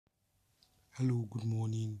Hello, good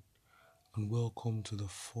morning, and welcome to the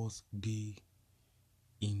fourth day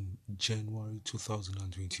in January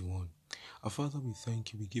 2021. Our Father, we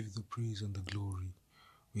thank you, we give you the praise and the glory.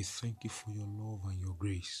 We thank you for your love and your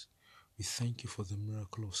grace. We thank you for the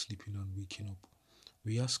miracle of sleeping and waking up.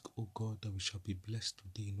 We ask, O God, that we shall be blessed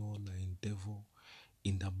today in all our endeavor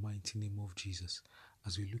in the mighty name of Jesus.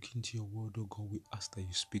 As we look into your word, O God, we ask that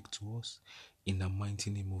you speak to us in the mighty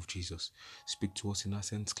name of Jesus. Speak to us in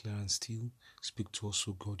accents clear and still. Speak to us,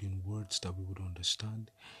 O God, in words that we would understand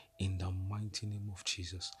in the mighty name of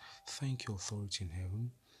Jesus. Thank you, authority in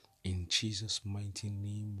heaven. In Jesus' mighty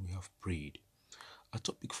name we have prayed. Our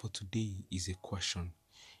topic for today is a question.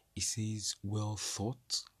 It says, well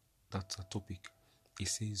thought. That's a topic. It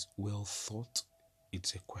says, well thought.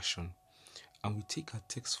 It's a question. And we take our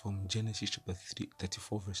text from Genesis chapter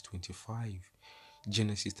 34 verse 25.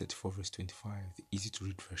 Genesis 34 verse 25, the easy to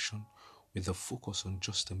read version, with the focus on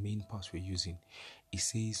just the main parts we're using. It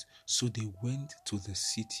says, so they went to the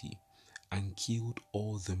city and killed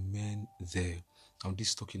all the men there. Now this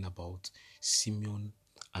is talking about Simeon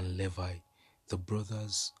and Levi, the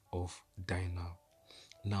brothers of Dinah.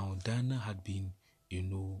 Now Dinah had been,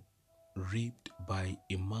 raped by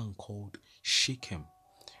a man called Shechem.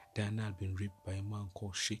 Dinah had been raped by a man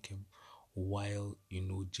called Shechem while,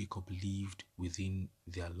 Jacob lived within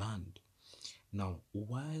their land. Now,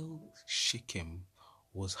 while Shechem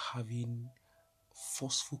was having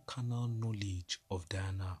forceful carnal knowledge of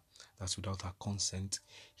Dinah, that's without her consent,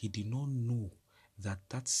 he did not know that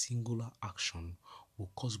that singular action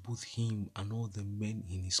will cost both him and all the men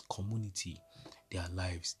in his community their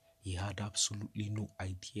lives. He had absolutely no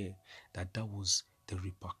idea that that was the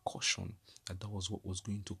repercussion, that was what was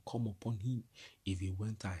going to come upon him if he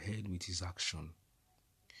went ahead with his action.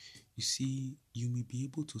 You see, you may be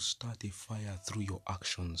able to start a fire through your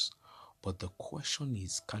actions, but the question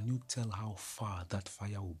is, can you tell how far that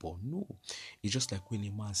fire will burn? No. It's just like when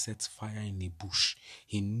a man sets fire in a bush.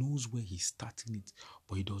 He knows where he's starting it,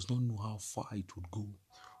 but he does not know how far it would go.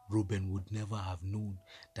 Reuben would never have known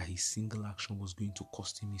that his single action was going to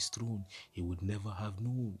cost him his throne. He would never have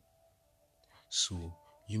known. So,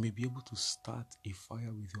 you may be able to start a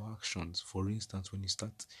fire with your actions. For instance, when you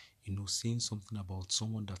start, saying something about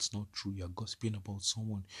someone that's not true, you're gossiping about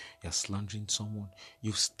someone, you're slandering someone,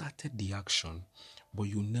 you've started the action, but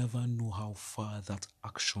you never know how far that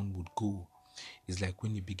action would go. It's like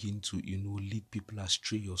when you begin to, lead people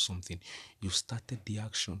astray or something. You've started the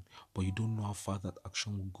action, but you don't know how far that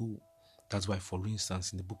action will go. That's why, for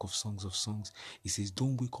instance, in the book of Songs of Songs, it says,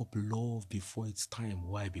 don't wake up love before it's time.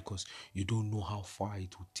 Why? Because you don't know how far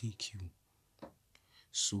it will take you.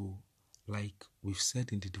 So, like we've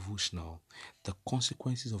said in the devotional, the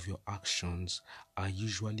consequences of your actions are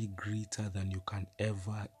usually greater than you can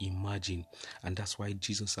ever imagine. And that's why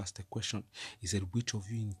Jesus asked the question. He said, which of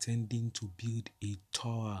you intending to build a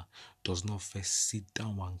tower does not first sit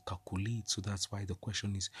down and calculate? So that's why the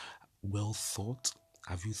question is well thought.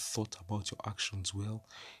 Have you thought about your actions well?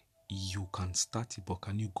 You can start it, but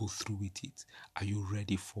can you go through with it? Are you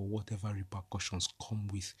ready for whatever repercussions come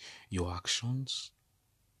with your actions?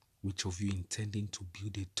 Which of you intending to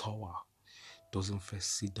build a tower doesn't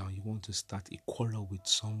first sit down? You want to start a quarrel with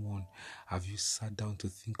someone. Have you sat down to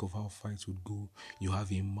think of how far it would go? You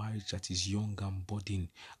have a marriage that is young and budding,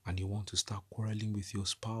 and you want to start quarreling with your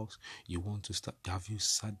spouse. Have you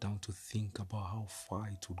sat down to think about how far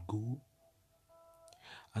it would go?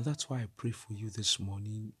 And that's why I pray for you this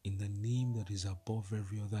morning in the name that is above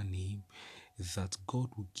every other name, that God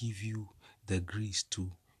will give you the grace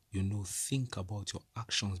to, think about your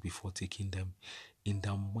actions before taking them. In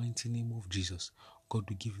the mighty name of Jesus, God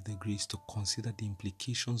will give you the grace to consider the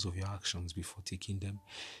implications of your actions before taking them.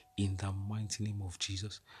 In the mighty name of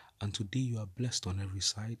Jesus. And today you are blessed on every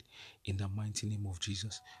side. In the mighty name of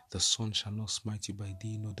Jesus, the sun shall not smite you by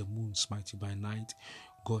day, nor the moon smite you by night.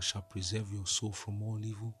 God shall preserve your soul from all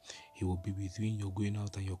evil. He will be with you in your going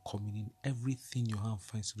out and your coming in. Everything your hand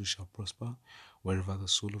finds to do shall prosper. Wherever the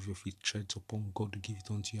sole of your feet treads upon, God will give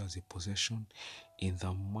it unto you as a possession. In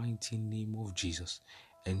the mighty name of Jesus.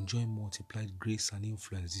 Enjoy multiplied grace and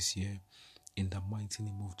influence this year. In the mighty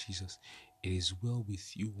name of Jesus. It is well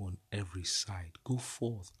with you on every side. Go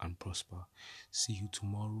forth and prosper. See you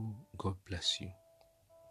tomorrow. God bless you.